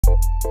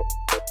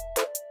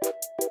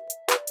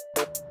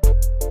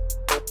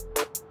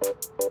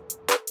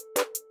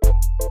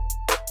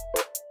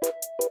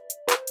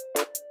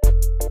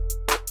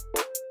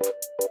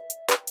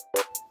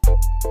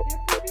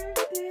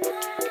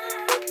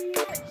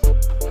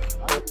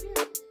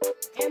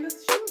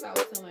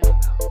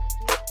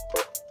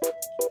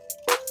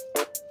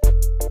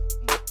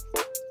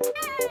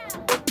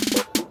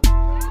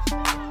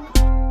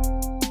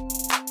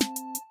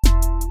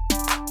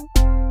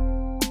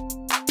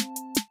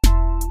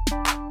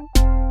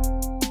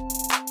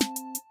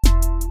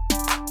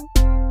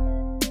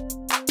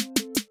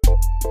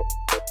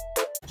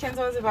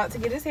Kenzo's about to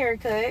get his hair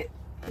cut.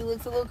 He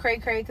looks a little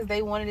cray-cray because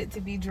they wanted it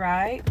to be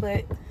dry.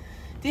 But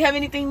do you have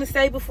anything to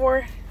say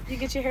before you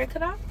get your hair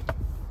cut off?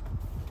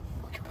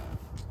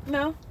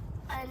 No?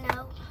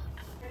 No.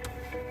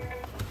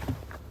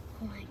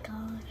 Oh my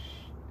gosh.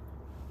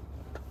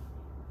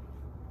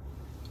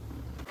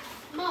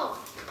 Mom.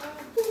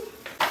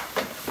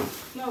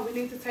 No, we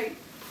need to take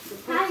the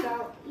clips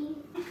out.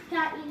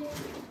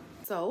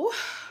 So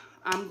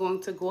I'm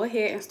going to go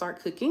ahead and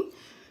start cooking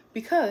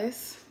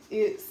because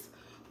it's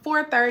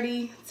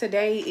 4:30.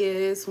 Today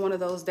is one of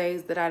those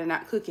days that I did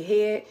not cook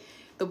ahead.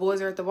 The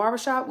boys are at the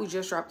barbershop. We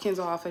just dropped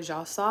Kenzo off, as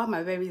y'all saw.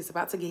 My baby is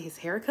about to get his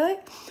hair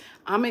cut.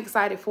 I'm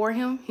excited for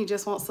him. He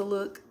just wants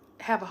to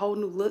have a whole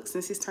new look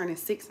since he's turning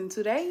 6 in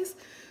 2 days.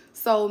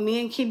 So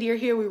me and Kendi are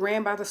here. We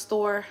ran by the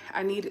store.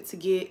 I needed to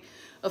get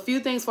a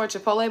few things for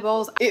Chipotle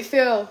bowls. It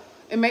fell,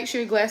 and make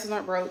sure your glasses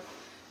aren't broke.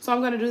 So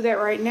I'm gonna do that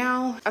right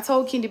now. I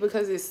told Kendi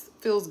because it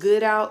feels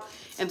good out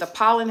and the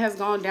pollen has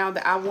gone down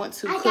that I want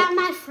to cook. I got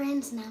my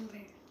friend's number.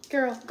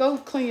 Girl, go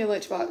clean your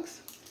lunchbox.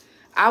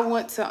 I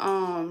want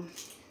to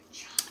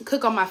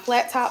cook on my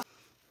flat top.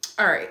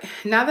 All right,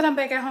 now that I'm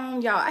back at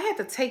home, y'all, I had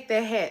to take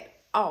that hat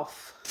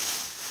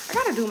off. I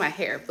gotta do my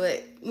hair,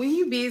 but when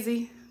you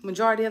busy,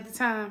 majority of the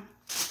time,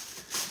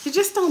 you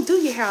just don't do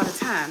your hair all the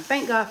time.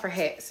 Thank God for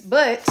hats.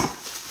 But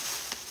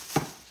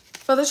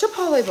for the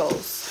Chipotle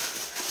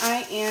bowls,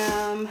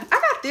 I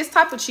got this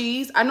type of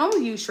cheese. I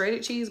normally use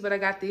shredded cheese, but I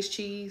got this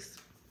cheese.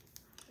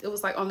 It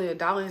was like only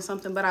 $1 and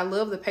something, but I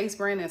love the paste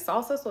brand and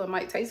salsa, so it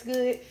might taste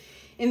good.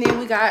 And then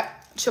we got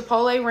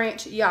Chipotle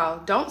ranch.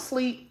 Y'all, don't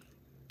sleep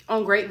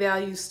on Great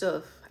Value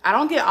stuff. I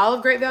don't get all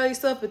of Great Value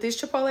stuff, but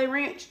this Chipotle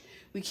ranch,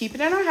 we keep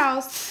it in our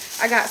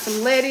house. I got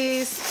some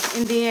lettuce,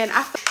 and then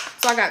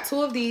so I got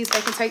 2 of these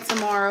they can take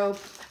tomorrow.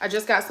 I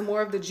just got some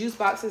more of the juice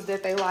boxes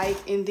that they like,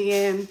 and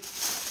then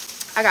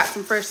I got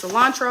some fresh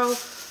cilantro.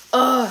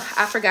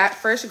 I forgot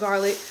fresh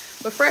garlic,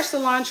 but fresh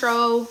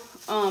cilantro,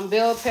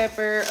 bell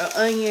pepper, an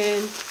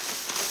onion.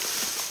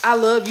 I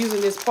love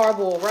using this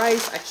parboiled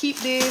rice. I keep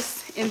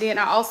this, and then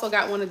I also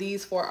got one of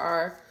these for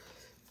our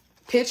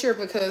pitcher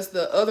because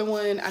the other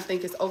one I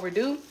think is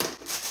overdue.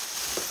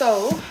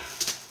 So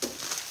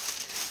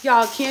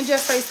y'all, Ken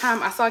just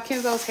FaceTime. I saw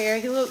Kenzo's hair.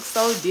 He looks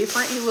so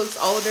different. He looks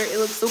older. It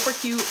looks super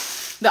cute.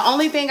 The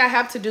only thing I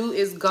have to do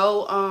is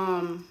go,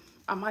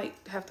 I might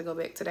have to go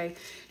back today.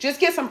 Just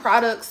get some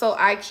products so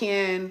I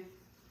can,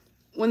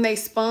 when they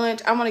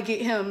sponge, I want to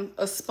get him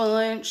a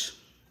sponge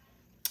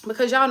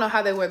because y'all know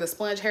how they wear the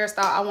sponge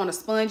hairstyle. I want to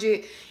sponge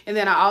it. And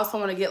then I also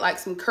want to get like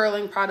some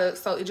curling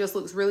products so it just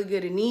looks really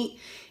good and neat.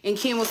 And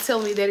Ken was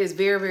telling me that it's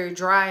very, very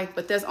dry,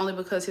 but that's only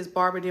because his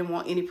barber didn't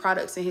want any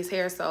products in his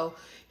hair. So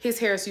his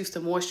hair is used to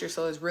moisture,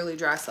 so it's really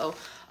dry. So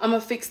I'm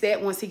gonna fix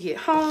that once he get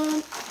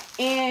home.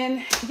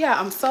 And yeah,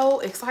 I'm so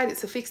excited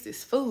to fix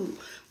this food.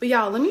 But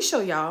y'all, let me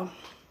show y'all.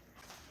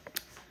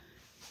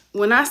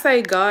 When I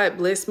say God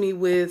bless me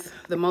with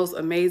the most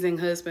amazing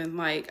husband,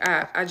 like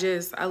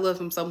I love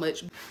him so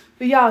much.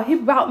 But y'all, he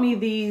bought me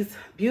these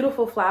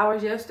beautiful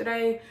flowers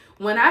yesterday.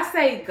 When I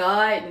say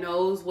God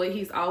knows what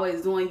he's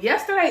always doing,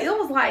 yesterday it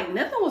was like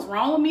nothing was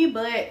wrong with me,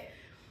 but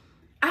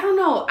I don't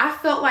know. I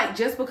felt like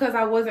just because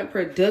I wasn't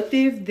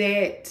productive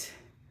that,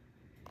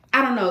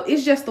 I don't know.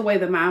 It's just the way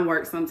the mind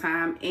works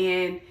sometimes.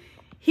 And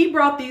he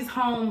brought these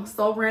home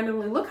so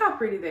randomly. Look how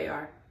pretty they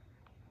are.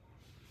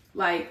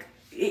 Like,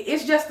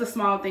 it's just the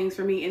small things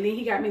for me. And then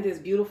he got me this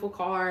beautiful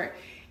card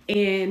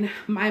and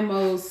my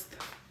most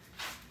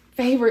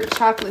favorite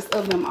chocolates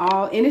of them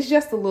all. And it's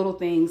just the little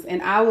things.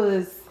 And I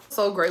was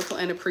so grateful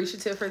and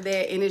appreciative for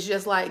that. And it's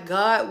just like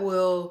God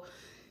will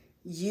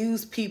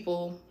use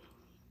people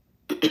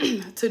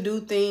to do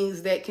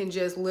things that can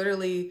just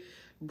literally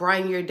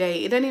brighten your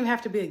day. It doesn't even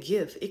have to be a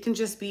gift. It can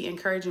just be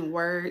encouraging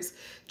words,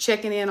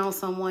 checking in on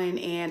someone.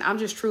 And I'm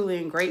just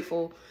truly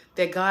grateful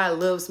that God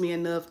loves me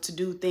enough to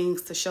do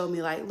things to show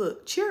me like,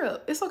 look, cheer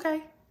up. It's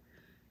okay.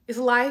 It's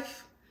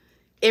life.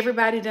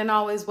 Everybody doesn't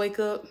always wake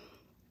up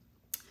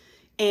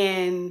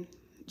and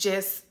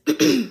just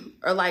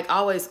or like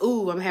always,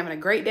 ooh, I'm having a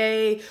great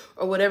day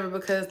or whatever,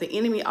 because the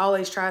enemy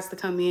always tries to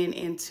come in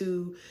and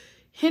to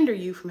hinder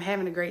you from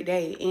having a great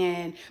day.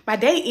 And my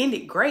day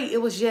ended great.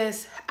 It was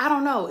just, I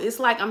don't know. It's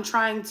like I'm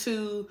trying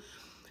to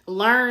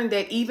learn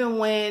that even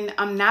when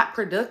I'm not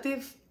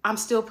productive, I'm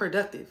still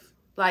productive.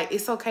 Like,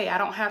 it's okay. I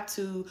don't have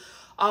to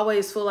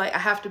always feel like I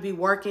have to be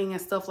working and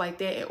stuff like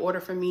that in order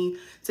for me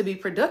to be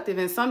productive.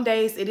 And some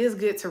days it is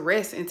good to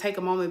rest and take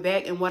a moment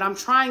back. And what I'm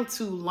trying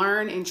to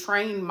learn and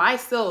train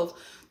myself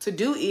to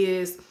do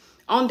is,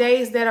 on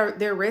days that are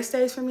their rest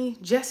days for me,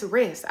 just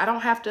rest. I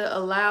don't have to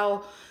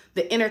allow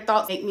the inner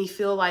thoughts make me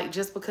feel like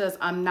just because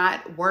I'm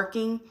not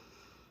working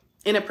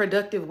in a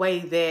productive way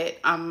that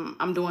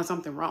I'm doing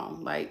something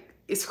wrong. Like,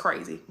 it's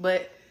crazy.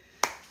 But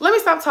let me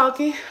stop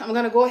talking. I'm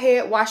gonna go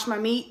ahead, wash my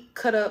meat,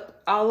 cut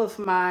up all of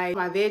my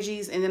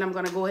veggies, and then I'm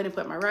gonna go ahead and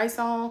put my rice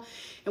on,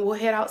 and we'll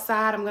head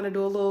outside. I'm gonna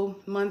do a little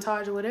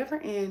montage or whatever,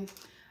 and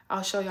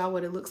I'll show y'all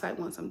what it looks like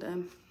once I'm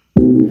done.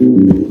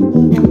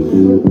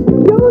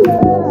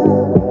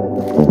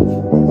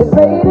 It's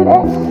rated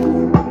X.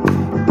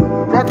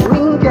 That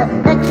means you're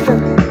extra,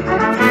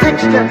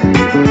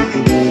 extraordinary.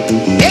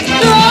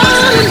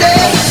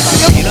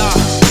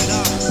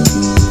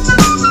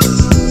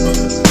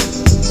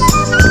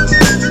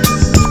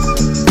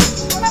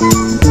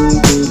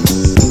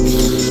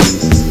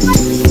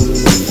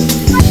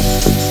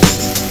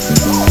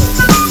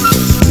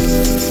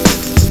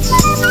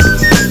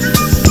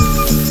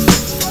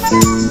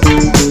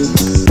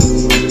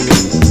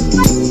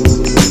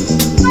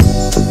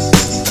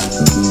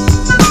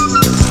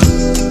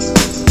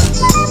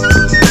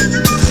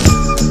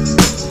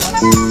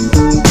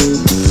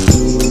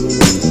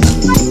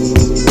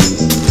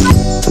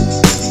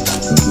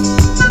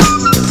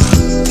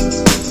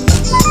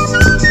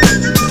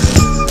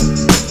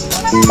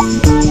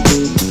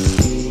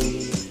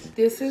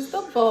 This is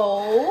the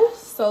bowl.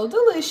 So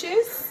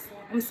delicious.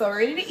 I'm so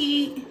ready to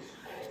eat.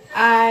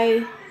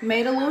 I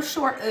made a little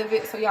short of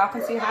it so y'all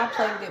can see how I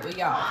played it with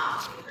y'all.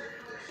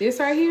 This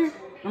right here,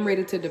 I'm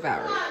ready to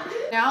devour it.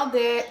 Now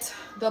that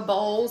the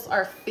bowls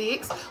are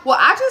fixed, well,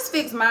 I just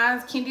fixed mine.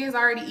 Kendi is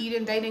already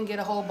eating. They didn't get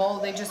a whole bowl.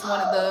 They just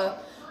wanted the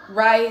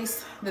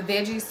rice, the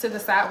veggies to the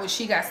side, which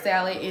she got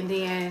salad, and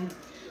then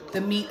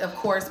the meat, of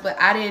course. But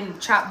I didn't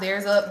chop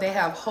theirs up. They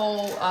have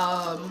whole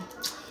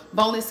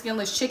boneless,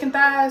 skinless chicken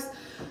thighs.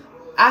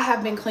 I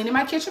have been cleaning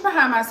my kitchen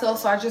behind myself,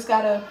 so I just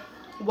gotta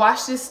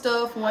wash this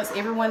stuff once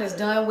everyone is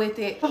done with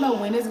it. I don't know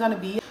when it's gonna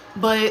be,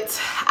 but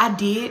I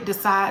did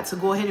decide to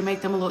go ahead and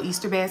make them a little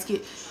Easter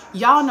basket.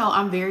 Y'all know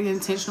I'm very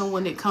intentional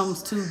when it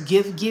comes to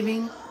gift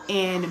giving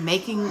and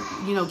making,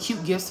 you know,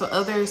 cute gifts for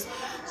others.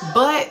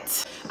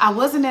 But I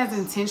wasn't as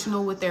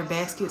intentional with their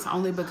baskets,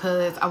 only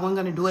because I wasn't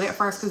gonna do it at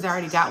first because I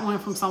already got one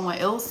from someone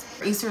else.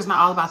 Easter is not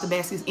all about the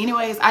baskets.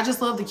 Anyways, I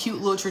just love the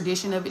cute little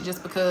tradition of it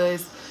just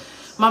because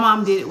my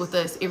mom did it with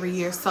us every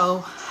year.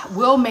 So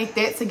we'll make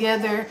that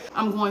together.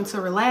 I'm going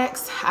to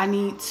relax. I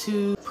need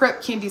to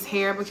prep Kendi's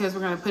hair because we're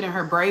going to put in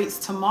her braids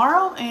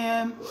tomorrow,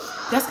 and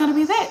that's going to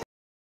be that.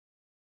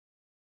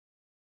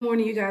 Good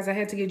morning, you guys. I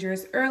had to get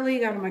dressed early.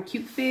 Got on my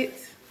cute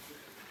fits.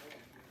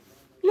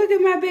 Look at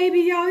my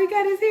baby, y'all. He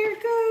got his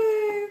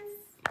haircut.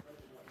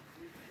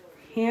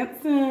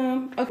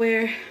 Handsome. I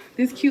wear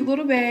this cute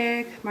little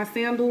bag, my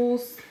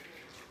sandals,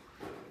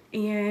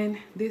 and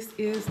this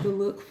is the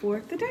look for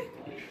the day.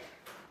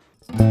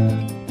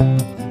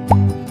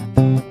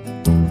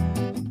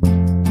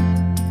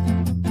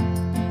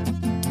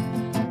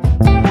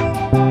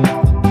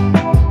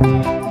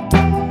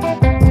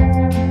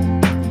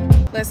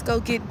 Let's go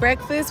get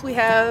breakfast. We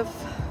have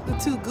the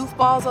two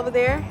goofballs over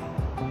there.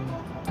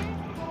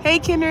 Hey,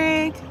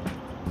 Kendrick.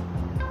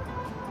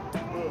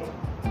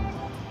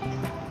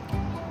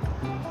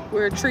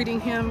 We're treating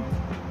him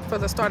for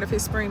the start of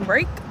his spring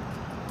break.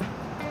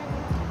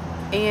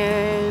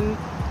 And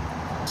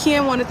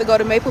Ken wanted to go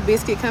to Maple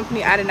Biscuit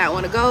Company. I did not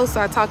want to go,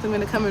 so I talked him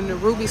into coming to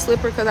Ruby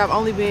Slipper because I've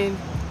only been,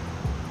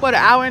 what,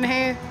 an hour and a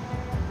half?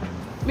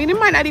 I mean, it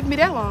might not even be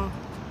that long.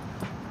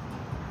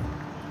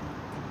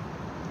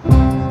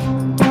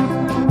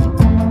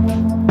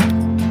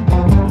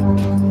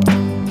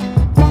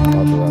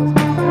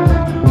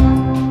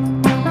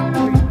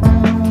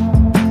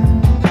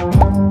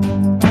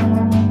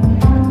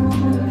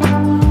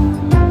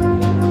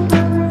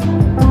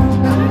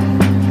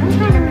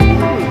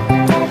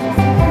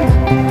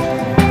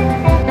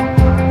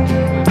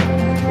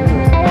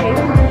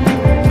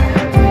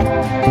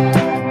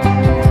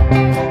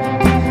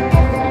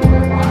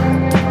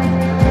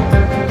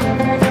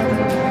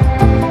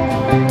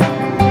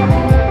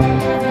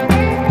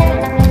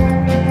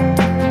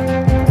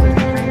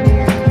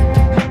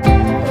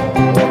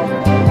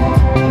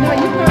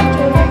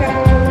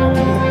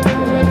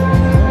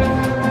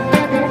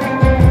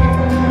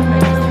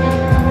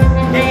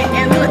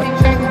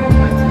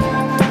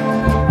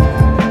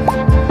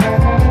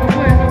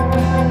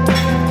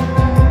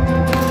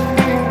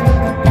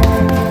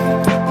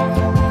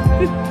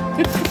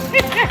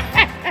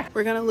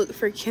 We're gonna look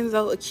for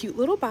Kenzo a cute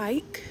little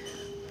bike.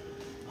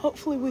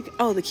 Hopefully we can,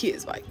 oh, the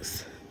kids'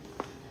 bikes.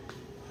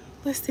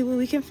 Let's see what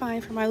we can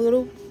find for my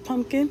little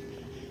pumpkin.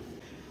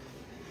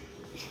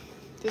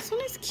 This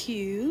one is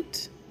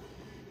cute.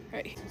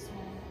 Right.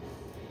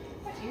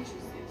 What inch is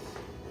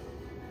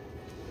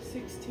this?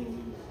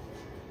 16.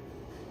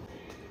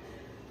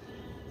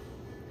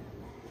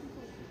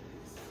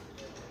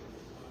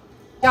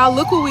 Y'all,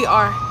 look who we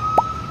are.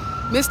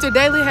 Mr.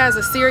 Daly has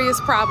a serious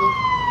problem.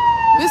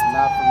 This is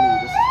not for me.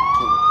 This is for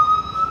Kendrick.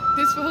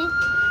 This for who?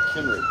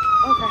 Kendrick.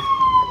 Okay.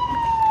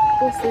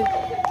 We'll see.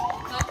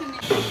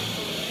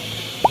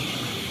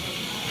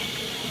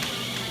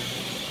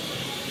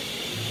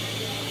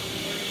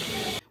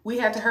 We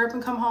had to hurry up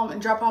and come home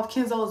and drop off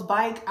Kenzo's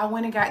bike. I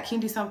went and got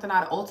Kendi something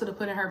out of Ulta to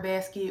put in her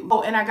basket.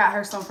 Oh, and I got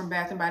her some from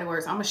Bath & Body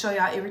Works. I'm gonna show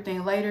y'all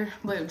everything later.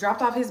 But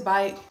dropped off his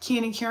bike.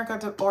 Ken and Karen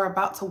are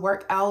about to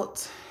work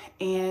out,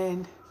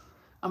 and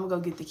I'm gonna go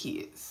get the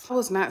kids. I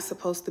was not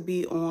supposed to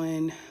be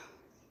on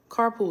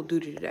carpool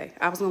duty today.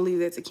 I was gonna leave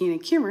that to Ken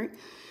and Kimrick,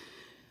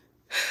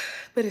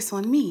 but it's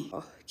on me.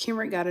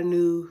 Kimrick got a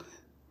new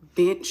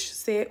bench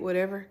set,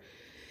 whatever.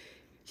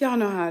 Y'all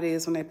know how it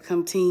is when they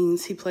become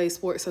teens. He plays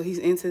sports, so he's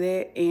into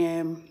that.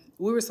 And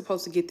we were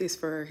supposed to get this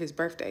for his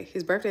birthday.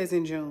 His birthday is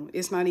in June.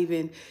 It's not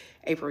even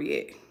April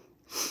yet.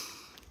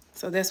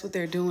 So that's what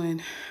they're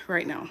doing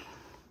right now.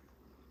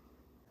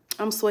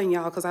 I'm sweating,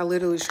 y'all, because I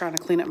literally was trying to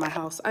clean up my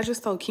house. I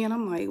just told Ken,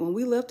 I'm like, when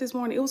we left this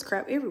morning, it was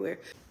crap everywhere.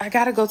 I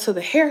got to go to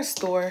the hair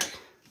store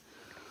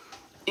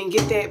and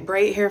get that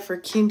braid hair for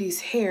Kendi's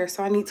hair.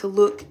 So I need to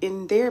look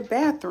in their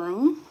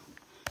bathroom.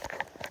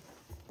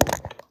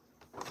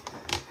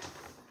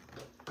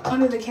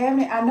 Under the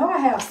cabinet, I know I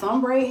have some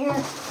braid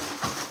hair,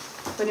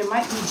 but it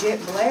might be jet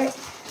black.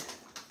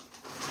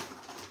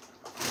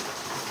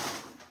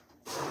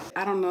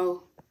 I don't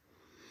know.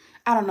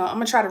 I'm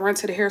gonna try to run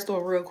to the hair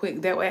store real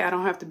quick. That way I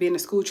don't have to be in the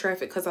school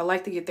traffic, because I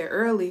like to get there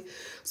early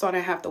so I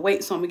don't have to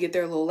wait. So I'm gonna get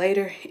there a little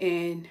later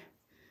and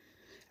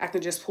I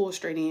can just pull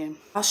straight in.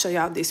 I'll show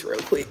y'all this real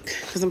quick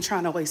because I'm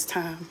trying to waste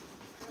time.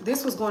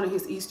 This was going in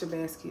his Easter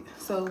basket.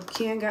 So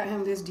Ken got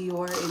him this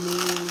Dior, and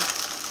then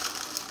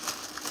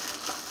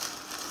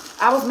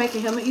I was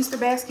making him an Easter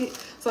basket.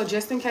 So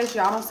just in case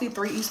y'all don't see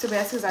 3 Easter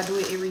baskets, I do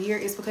it every year.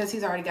 It's because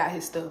he's already got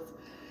his stuff.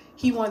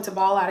 He wanted to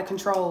ball out of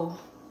control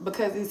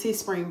because it's his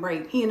spring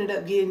break. He ended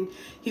up he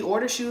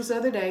ordered shoes the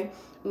other day.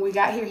 When we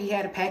got here, he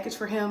had a package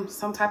for him,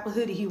 some type of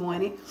hoodie he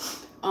wanted.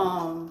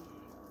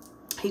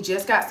 He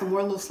just got some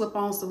more little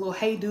slip-ons, the little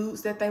hey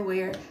dudes that they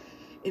wear.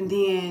 And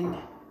then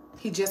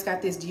he just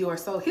got this Dior.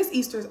 So his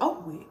Easter is over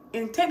with,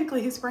 and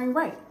technically his spring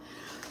break.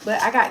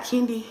 But I got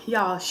Kendi,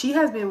 y'all, she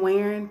has been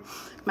wearing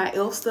my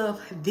e.l.f. stuff.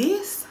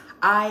 This,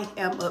 I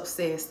am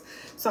obsessed.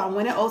 So I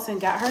went at Ulta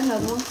and got her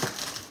another one.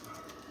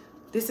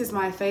 This is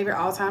my favorite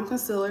all-time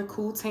concealer,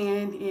 Cool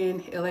Tan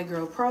in LA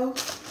Girl Pro.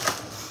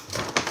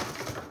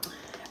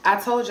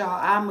 I told y'all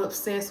I'm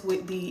obsessed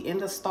with the In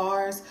the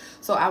Stars.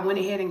 So I went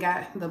ahead and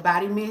got the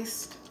body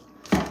mist.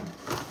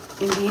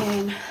 And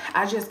then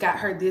I just got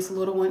her this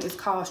little one. It's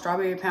called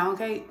Strawberry Pound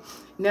Cake.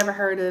 Never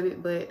heard of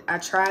it, but I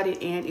tried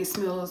it and it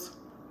smells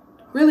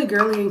really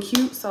girly and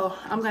cute. So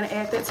I'm gonna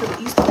add that to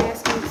the Easter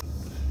basket.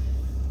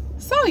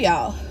 So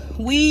y'all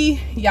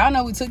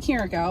know we took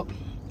Kendrick out.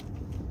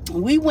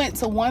 We went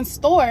to one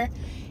store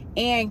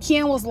and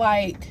Ken was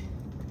like,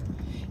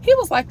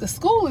 the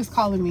school is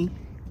calling me.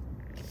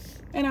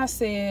 And I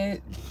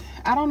said,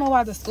 I don't know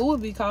why the school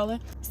would be calling.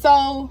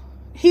 So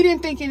he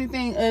didn't think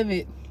anything of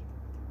it.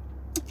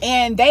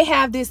 And they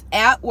have this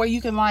app where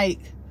you can like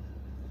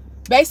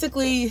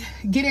basically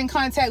get in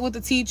contact with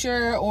the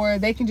teacher, or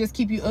they can just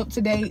keep you up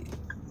to date.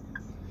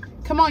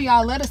 Come on,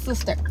 y'all, let a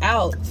sister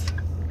out.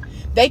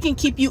 They can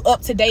keep you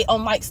up to date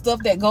on like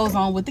stuff that goes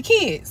on with the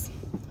kids.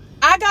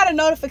 I got a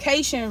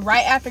notification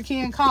right after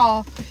Ken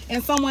called,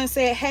 and someone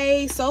said,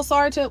 hey, so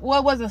sorry to,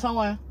 what was it,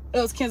 someone? It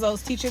was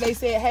Kenzo's teacher. They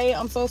said, hey,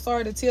 I'm so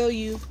sorry to tell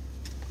you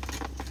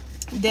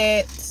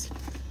that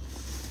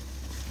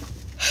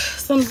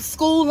some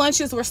school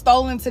lunches were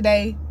stolen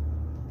today,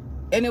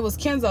 and it was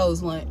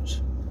Kenzo's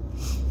lunch.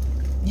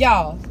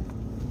 Y'all,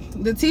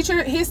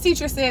 his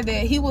teacher said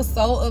that he was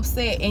so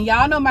upset. And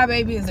y'all know my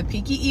baby is a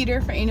picky eater.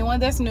 For anyone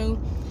that's new,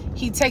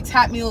 he takes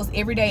hot meals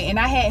every day, and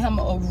I had him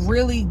a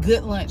really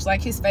good lunch,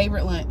 like his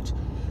favorite lunch.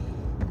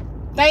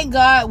 Thank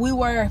God we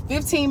were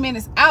 15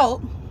 minutes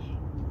out,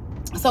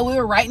 so we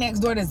were right next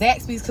door to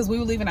Zaxby's because we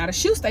were leaving out a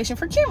shoe station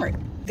for Kimrick.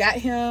 Got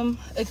him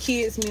a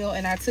kid's meal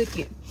and I took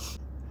it,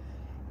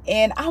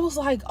 and I was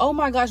like, oh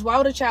my gosh, why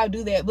would a child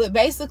do that? But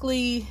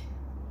basically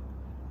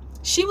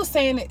she was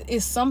saying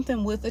it's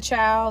something with the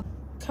child.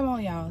 Come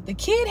on, y'all, the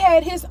kid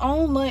had his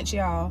own lunch,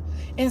 y'all,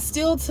 and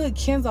still took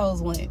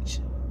Kenzo's lunch.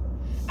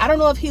 I don't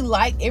know if he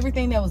liked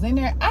everything that was in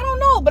there. I don't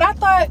know, but I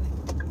thought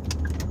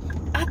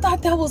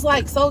that was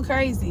like so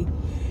crazy.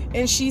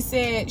 And she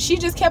said, she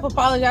just kept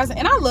apologizing.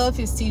 And I love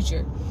his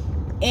teacher.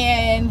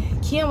 And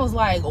Kim was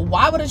like,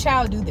 why would a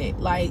child do that?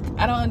 Like,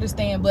 I don't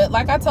understand. But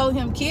like I told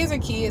him, kids are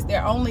kids.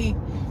 They're only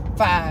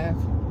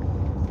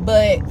 5.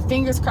 But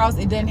fingers crossed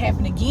it doesn't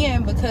happen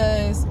again,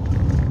 because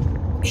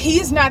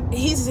he's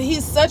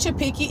such a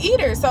picky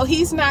eater. So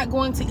he's not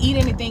going to eat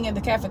anything in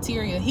the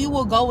cafeteria. He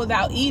will go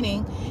without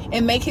eating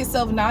and make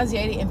himself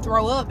nauseated and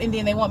throw up, and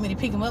then they want me to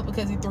pick him up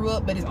because he threw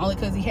up, but it's only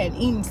because he hadn't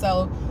eaten.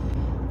 So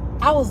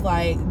I was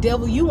like,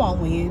 devil, you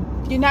won't win.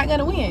 You're not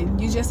gonna win.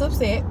 You're just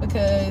upset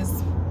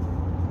because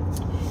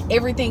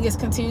everything is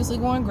continuously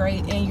going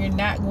great and you're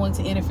not going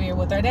to interfere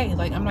with our day.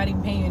 Like, I'm not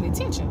even paying any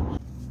attention.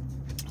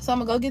 So I'm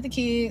gonna go get the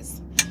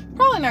kids.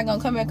 Probably not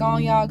gonna come back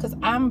on, y'all, because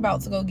I'm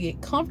about to go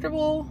get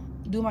comfortable,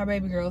 do my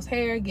baby girl's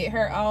hair, get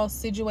her all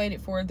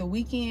situated for the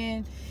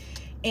weekend,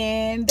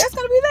 and that's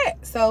gonna be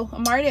that. So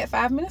I'm already at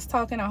 5 minutes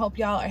talking. I hope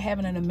y'all are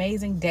having an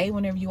amazing day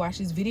whenever you watch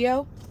this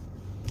video.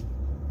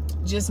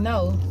 Just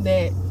know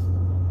that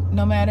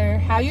no matter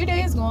how your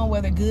day is going,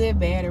 whether good,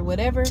 bad, or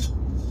whatever,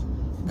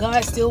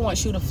 God still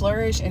wants you to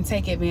flourish and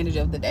take advantage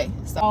of the day.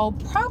 So I'll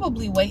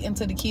probably wait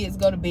until the kids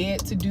go to bed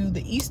to do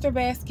the Easter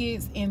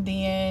baskets, and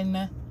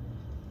then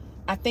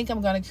I think I'm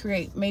going to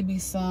create maybe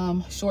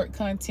some short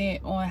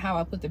content on how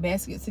I put the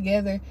baskets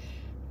together.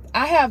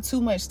 I have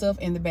too much stuff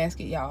in the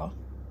basket, y'all.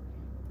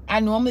 I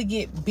normally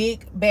get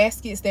big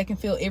baskets that can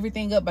fill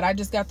everything up, but I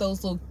just got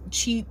those little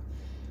cheap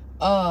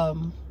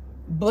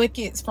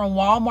buckets from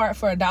Walmart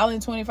for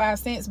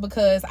 $1.25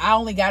 because I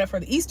only got it for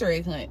the Easter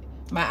egg hunt.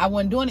 I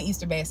wasn't doing an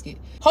Easter basket.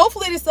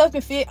 Hopefully this stuff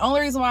can fit. Only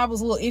reason why I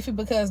was a little iffy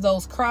because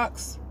those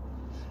Crocs,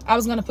 I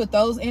was gonna put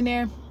those in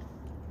there,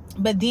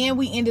 but then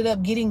we ended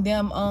up getting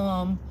them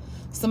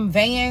some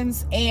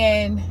Vans,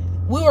 and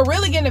we were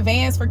really getting the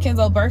Vans for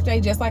Kenzo's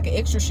birthday, just like an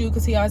extra shoe,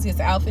 because he always gets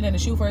an outfit and a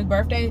shoe for his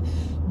birthday.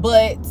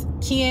 But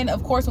Ken,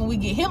 of course, when we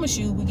get him a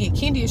shoe, we get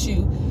Kendi a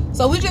shoe.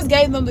 So we just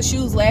gave them the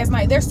shoes last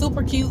night. They're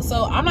super cute,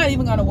 so I'm not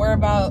even gonna worry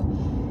about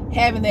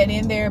having that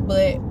in there,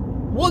 but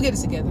we'll get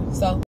it together.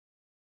 So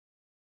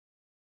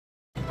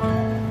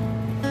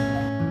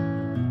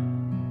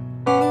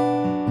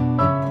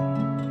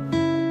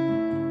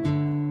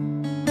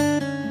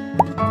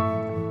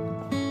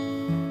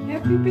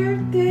happy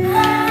birthday.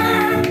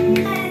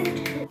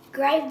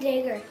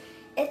 Gravedigger.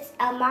 It's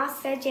a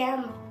Monster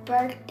Jam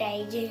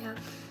birthday jam.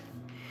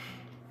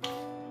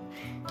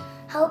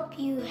 Hope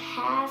you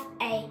have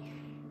a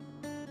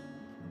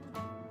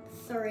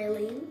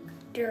thrilling,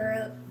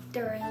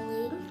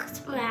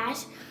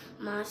 smash,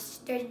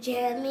 monster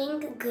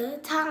jamming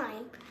good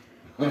time.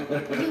 You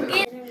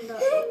get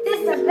this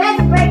is the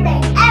best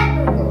birthday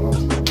ever.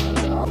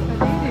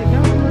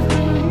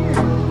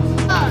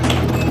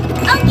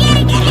 Oh, get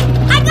it!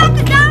 I got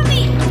the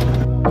dummy!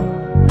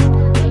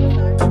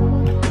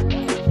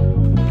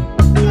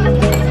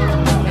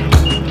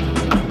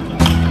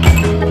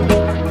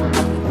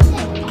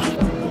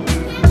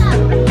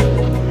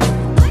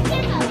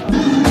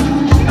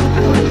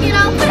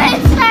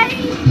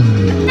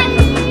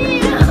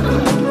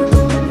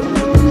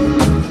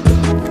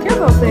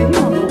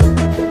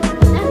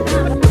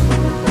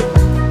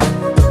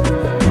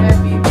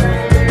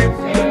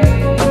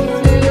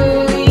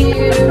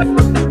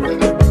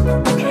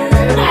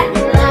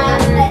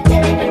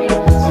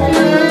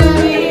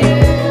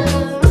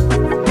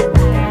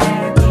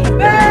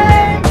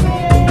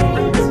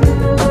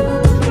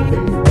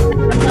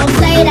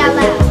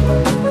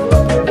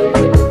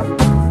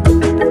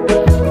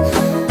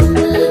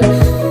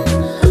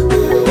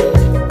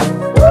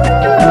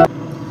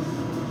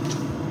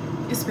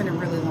 It's been a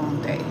really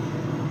long day.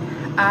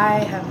 I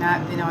have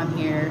not been on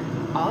here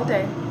all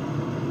day.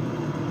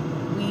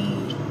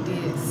 We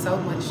did so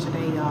much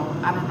today, y'all.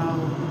 I don't know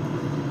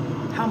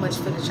how much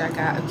footage I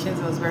got of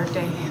Kenzo's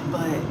birthday,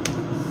 but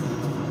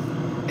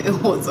it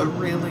was a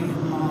really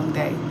long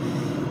day.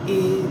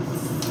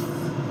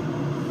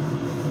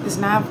 It's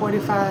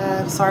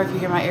 9:45. Sorry if you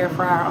hear my air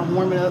fryer. I'm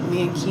warming up.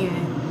 Me and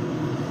Ken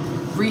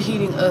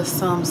reheating us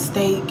some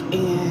steak,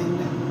 and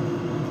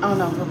I don't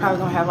know, we're probably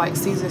gonna have like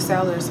Caesar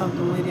salad or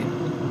something with it.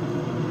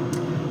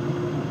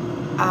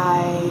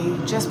 I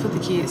just put the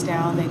kids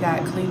down. They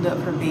got cleaned up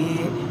for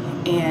bed,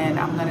 and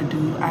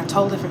I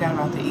totally forgot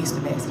about the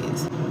Easter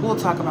baskets. We'll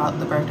talk about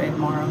the birthday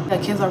tomorrow.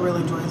 Kenzo really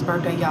enjoyed his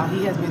birthday, y'all.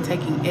 He has been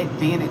taking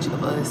advantage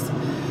of us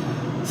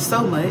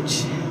so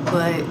much,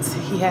 but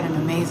he had an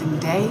amazing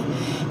day.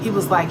 He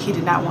was like, he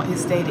did not want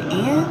his day to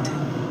end,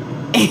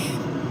 and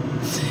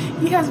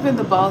he has been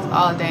the boss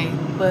all day.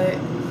 But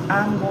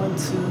I'm going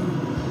to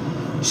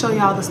show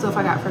y'all the stuff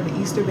I got for the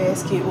Easter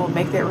basket. We'll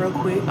make that real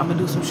quick. I'm gonna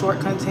do some short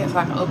content so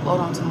I can upload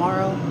on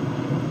tomorrow,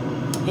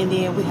 and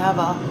then we have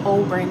a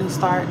whole brand new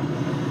start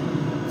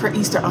for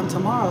Easter on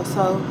tomorrow.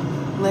 So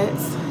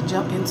let's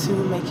jump into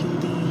making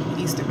the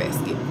Easter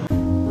basket.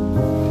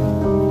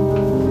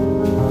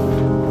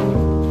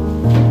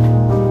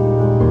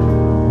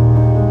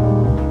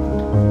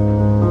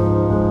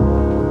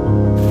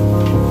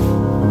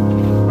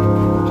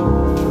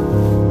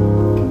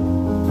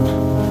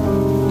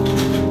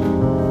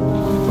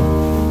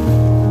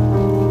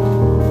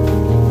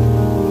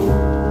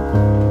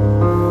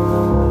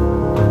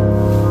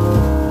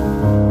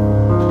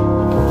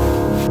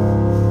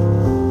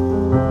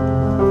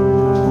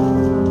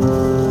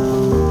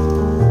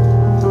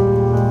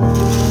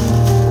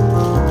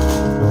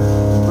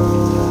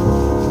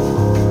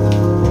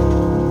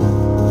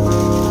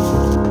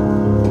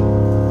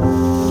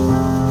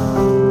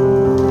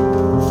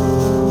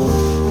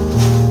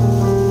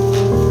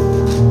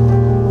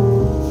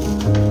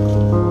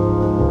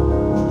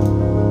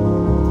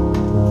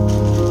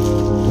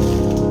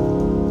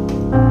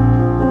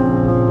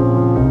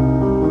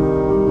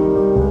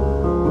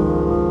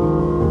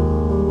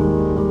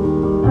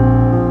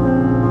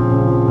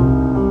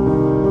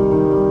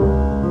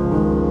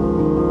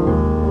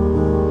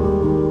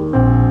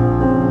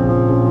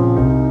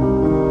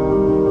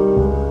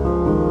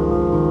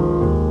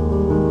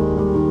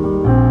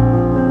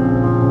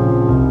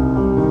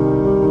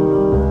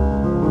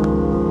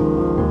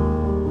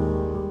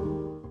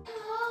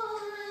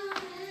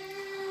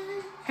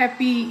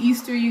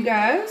 Easter, you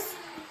guys.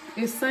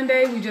 It's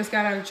Sunday. We just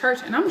got out of church,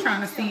 and I'm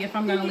trying to see if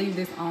I'm gonna leave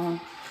this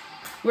on.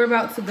 We're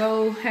about to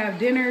go have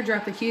dinner,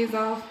 drop the kids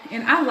off,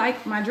 and I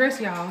like my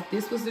dress, y'all.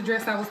 This was the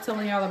dress I was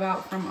telling y'all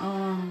about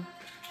from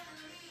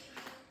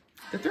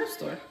the thrift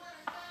store.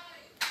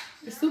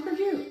 It's super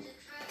cute,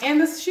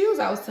 and the shoes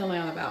I was telling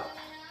y'all about.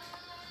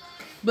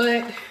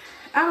 But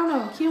I don't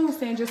know. Kim was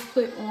saying just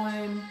put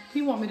on.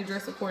 He want me to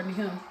dress according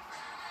to him.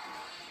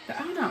 But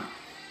I don't know.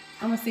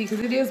 I'm gonna see because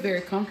it is very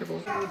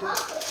comfortable.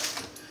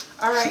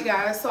 All right,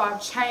 guys. So I've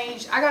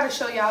changed. I gotta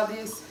show y'all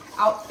this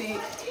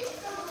outfit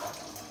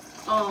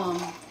from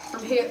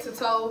head to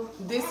toe.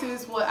 This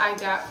is what I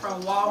got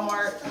from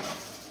Walmart.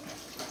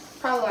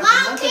 Probably like a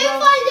month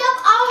ago.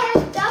 All her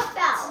stuff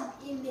out.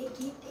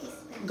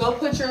 Go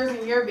put yours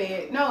in your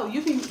bed. No,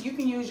 you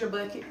can use your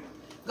bucket.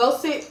 Go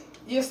sit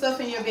your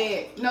stuff in your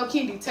bed. No,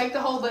 Kendi, take the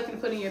whole bucket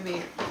and put it in your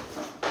bed.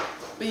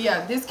 But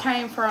yeah, this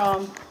came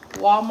from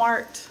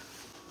Walmart.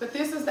 But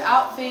this is the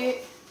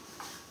outfit,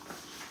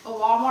 a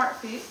Walmart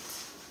fit.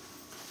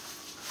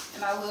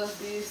 And I love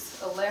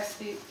this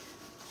elastic,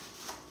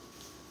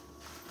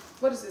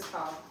 what is this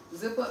called?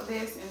 Zip up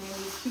vest, and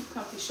then these cute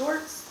comfy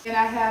shorts. And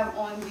I have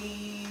on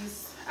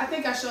these, I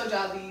think I showed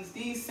y'all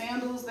these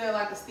sandals. They're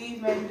like a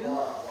Steve Madden do.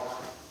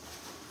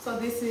 So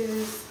this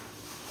is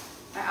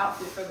my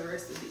outfit for the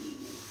rest of the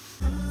evening.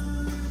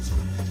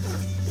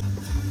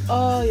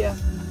 Oh yeah.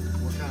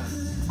 What kind?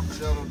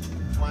 Cheddar,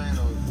 plain,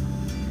 or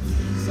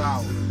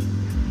sour?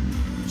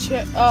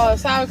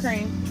 Sour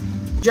cream.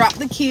 Dropped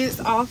the kids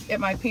off at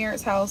my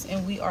parents' house,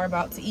 and we are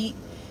about to eat.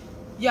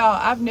 Y'all,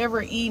 I've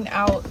never eaten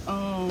out.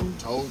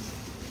 Told you.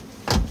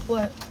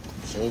 What?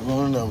 Sure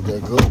gonna know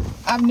that good.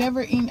 I've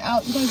never eaten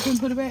out. You guys can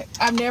put it back.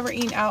 I've never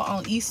eaten out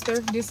on Easter.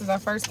 This is our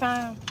first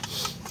time,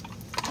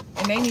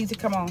 and they need to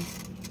come on.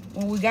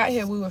 When we got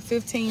here, we were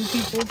 15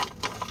 people.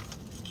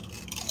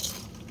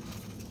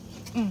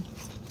 I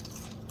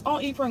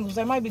don't eat Pringles.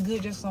 They might be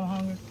good just 'cause I'm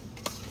hungry.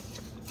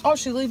 Oh,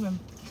 she leaving.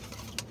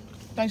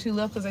 Think she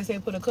left because they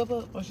said put a cup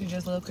up, or she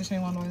just left because she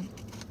didn't want to win?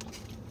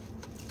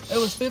 It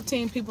was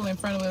 15 people in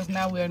front of us.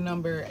 Now we're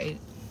number 8.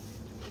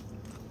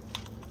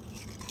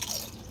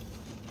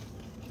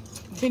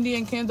 Kendi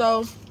and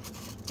Kendo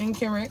and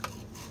Kenrick.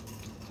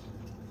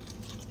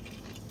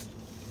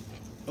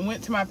 I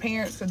went to my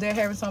parents because they're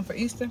having something for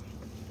Easter.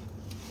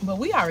 But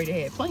we already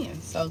had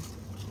plans, so.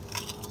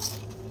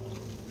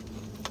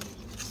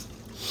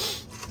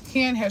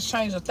 Ken has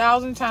changed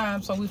 1,000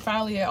 times, so we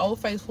finally at Old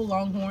Faithful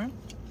Longhorn.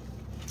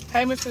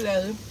 Hey, Mr.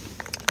 Daly.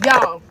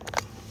 Y'all,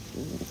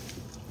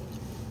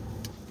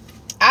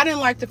 I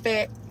didn't like the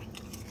fact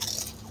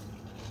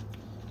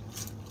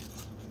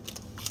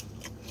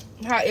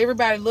how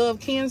everybody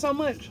loved Ken so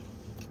much.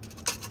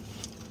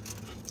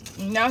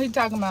 Now he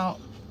talking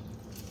about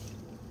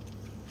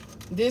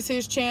this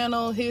his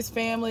channel, his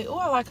family. Oh,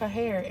 I like her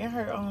hair and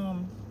her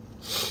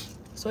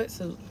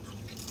sweatsuit.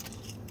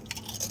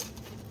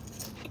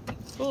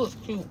 Oh, it's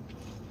cute.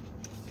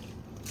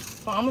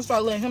 So I'm gonna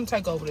start letting him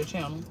take over the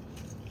channel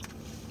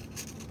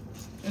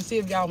and see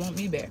if y'all want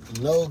me back.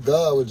 No,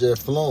 God was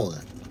just flowing.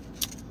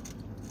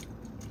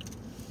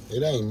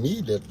 It ain't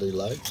me that they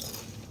like.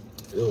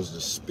 It was the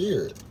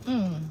spirit.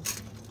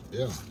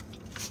 Yeah.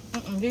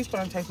 These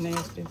probably taste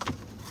nasty.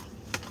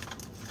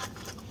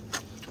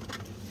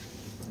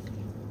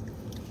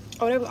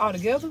 Oh, they was all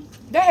together?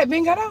 That had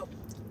been got out?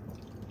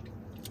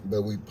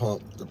 But we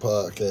pumped. The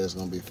podcast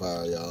gonna be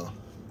fire, y'all.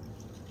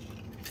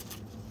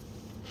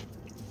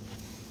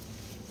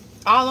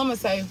 All I'm gonna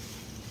say,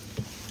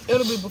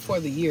 it'll be before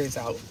the year's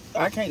out.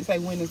 I can't say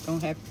when it's gonna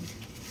happen.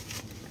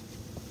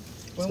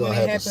 It's gonna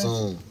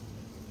happen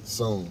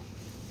soon.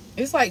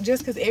 It's like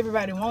just because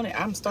everybody want it,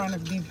 I'm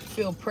starting to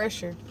feel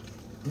pressure.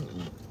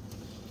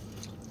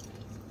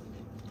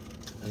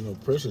 Ain't no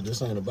pressure.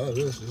 This ain't about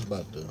us. It's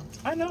about the.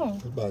 I know.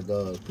 It's about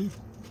God's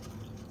people.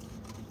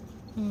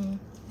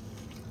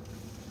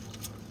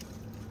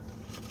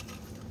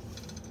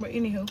 But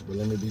anywho. But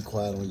let me be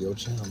quiet on your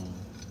channel.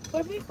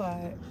 But be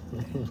quiet.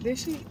 Did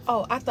she?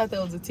 Oh, I thought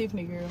that was a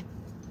Tiffany girl.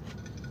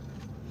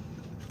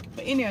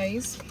 But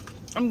anyways,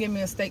 I'm getting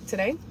me a steak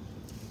today.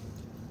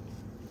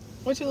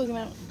 What you looking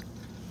at?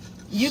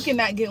 You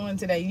cannot get one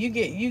today. You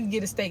can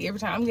get a steak every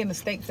time. I'm getting a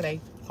steak today.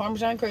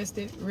 Parmesan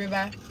crusted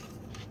ribeye,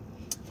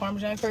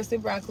 Parmesan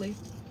crusted broccoli,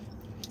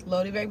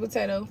 loaded baked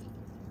potato,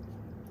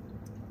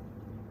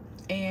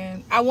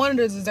 and I wanted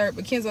a dessert,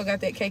 but Kenzo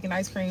got that cake and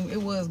ice cream.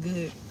 It was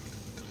good.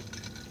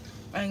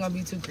 I ain't gonna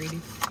be too greedy.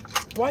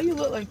 Why you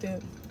look like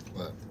that?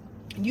 What?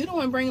 You the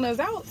one bringing us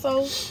out,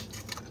 so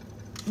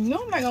you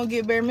know I'm not gonna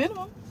get bare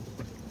minimum.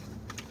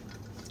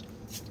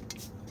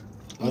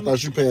 I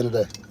thought you paying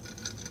today.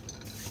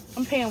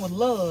 I'm paying with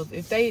love.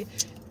 If they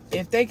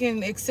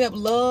can accept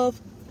love,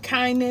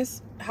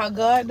 kindness, how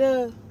God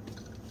does,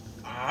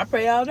 I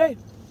pray all day.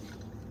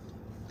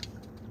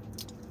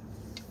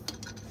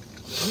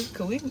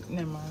 We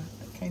never mind.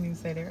 I can't even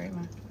say that right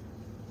now.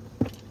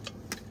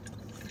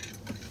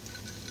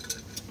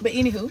 But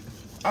anywho,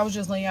 I was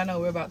just letting y'all know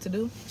what we're about to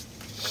do.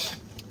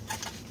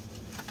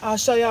 I'll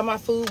show y'all my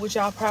food, which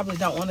y'all probably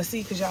don't want to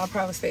see because y'all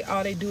probably say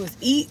all they do is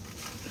eat.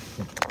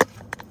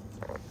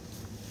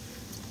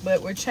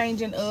 But we're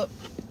changing up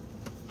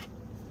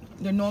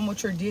the normal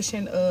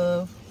tradition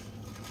of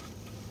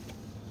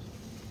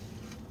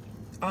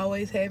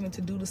always having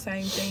to do the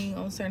same thing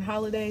on certain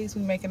holidays.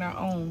 We're making our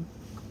own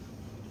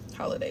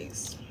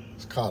holidays.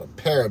 It's called a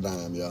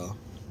paradigm, y'all.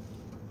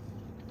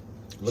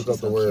 Look up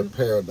the word cute.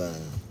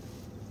 Paradigm.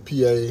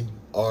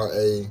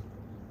 P-A-R-A-D-I-G-M.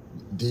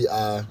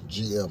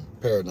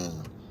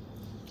 Paradigm.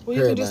 Well,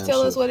 you can just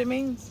tell us what it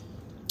means.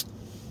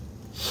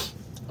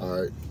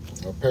 All right.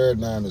 A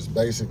paradigm is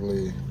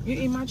basically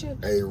you eat my chip?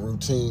 A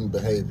routine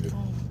behavior.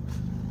 Oh.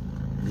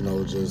 You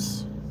know,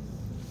 just,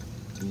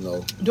 you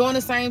know. Doing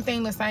the same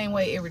thing the same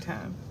way every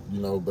time.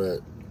 You know, but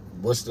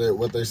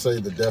what they say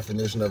the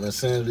definition of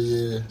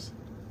insanity is?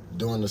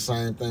 Doing the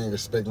same thing,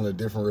 expecting a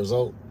different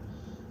result.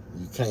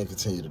 You can't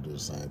continue to do the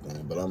same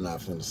thing. But I'm not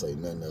finna say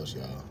nothing else,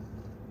 y'all.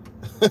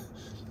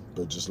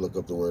 But just look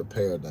up the word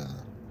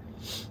paradigm.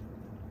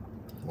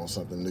 Want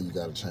something new, you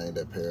gotta change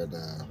that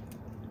paradigm.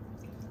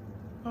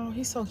 Oh,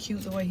 he's so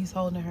cute the way he's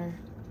holding her.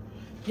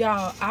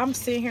 Y'all, I'm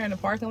sitting here in the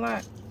parking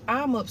lot.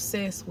 I'm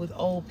obsessed with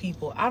old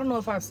people. I don't know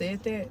if I've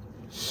said that.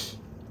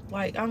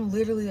 Like, I'm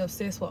literally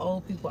obsessed with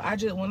old people.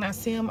 When I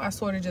see them, I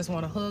sort of just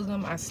want to hug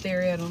them. I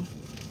stare at them.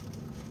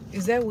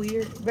 Is that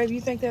weird? Baby,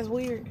 you think that's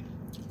weird?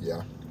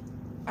 Yeah.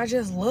 I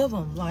just love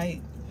them. Like,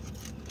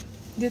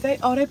 they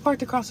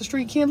parked across the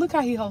street. Ken, look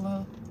how he holding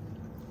her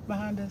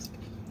behind us.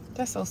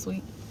 That's so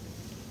sweet.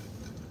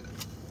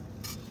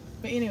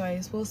 But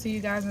anyways, we'll see you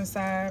guys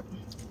inside.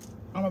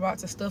 I'm about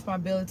to stuff my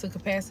belly to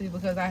capacity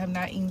because I have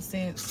not eaten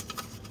since,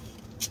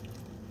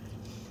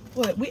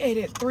 what, we ate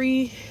at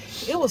 3,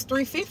 it was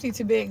 3:50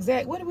 to be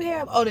exact. What did we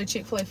have? Oh, the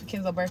Chick-fil-A for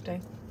Ken's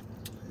birthday.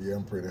 Yeah,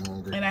 I'm pretty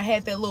hungry. And I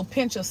had that little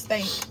pinch of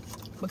steak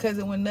because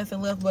it wasn't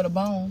nothing left but a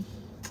bone.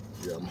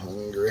 Yeah, I'm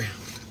hungry.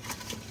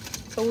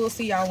 So we'll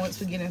see y'all once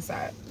we get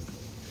inside.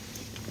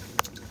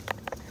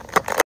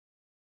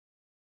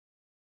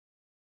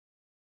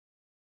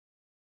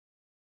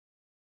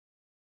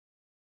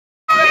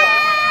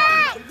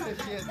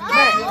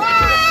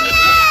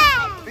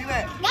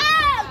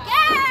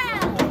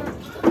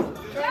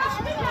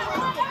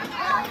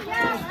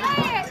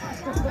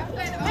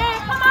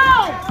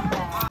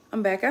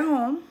 I'm back at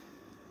home.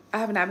 I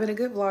have not been a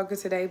good vlogger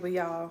today, but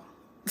y'all,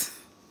 I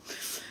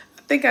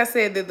think I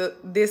said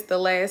that the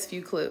last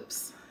few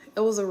clips. It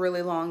was a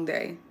really long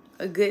day.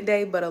 A good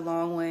day, but a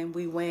long one.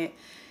 We went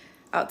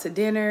out to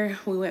dinner.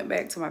 We went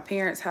back to my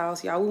parents'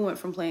 house. Y'all, we went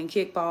from playing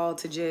kickball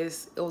to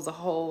just, it was a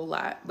whole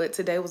lot. But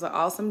today was an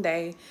awesome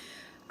day.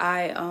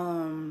 I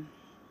don't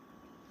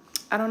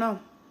know.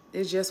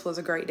 It just was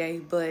a great day,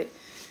 but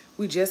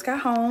we just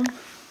got home.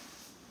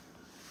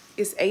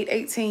 It's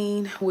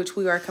 8:18, which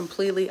we are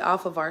completely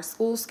off of our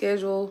school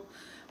schedule.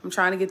 I'm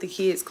trying to get the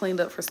kids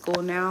cleaned up for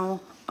school now.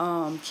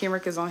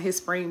 Kenrick is on his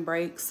spring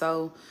break,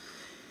 so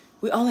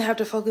we only have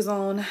to focus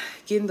on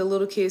getting the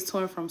little kids to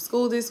and from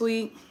school this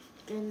week.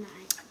 Good night.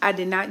 I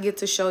did not get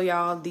to show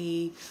y'all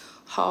the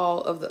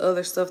haul of the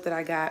other stuff that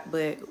I got,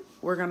 but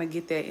we're going to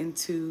get that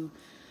into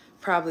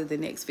probably the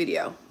next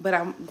video. But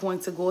I'm going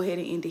to go ahead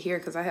and end it here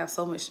because I have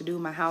so much to do.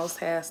 My house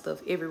has stuff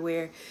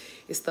everywhere.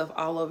 It's stuff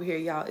all over here,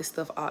 y'all.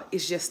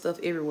 It's just stuff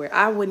everywhere.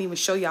 I wouldn't even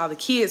show y'all the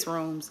kids'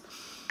 rooms.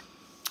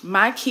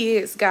 My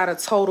kids got a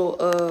total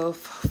of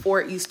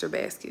 4 Easter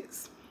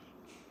baskets.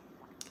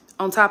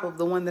 On top of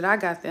the one that I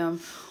got them,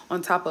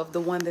 on top of the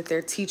one that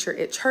their teacher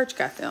at church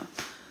got them.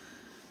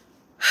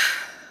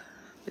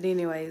 But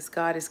anyways,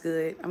 God is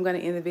good. I'm going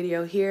to end the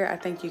video here. I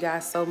thank you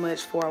guys so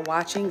much for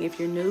watching. If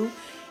you're new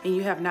and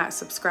you have not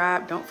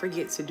subscribed, don't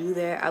forget to do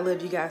that. I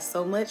love you guys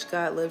so much.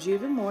 God loves you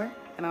even more.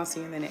 And I'll see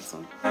you in the next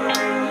one.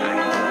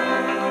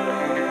 Bye.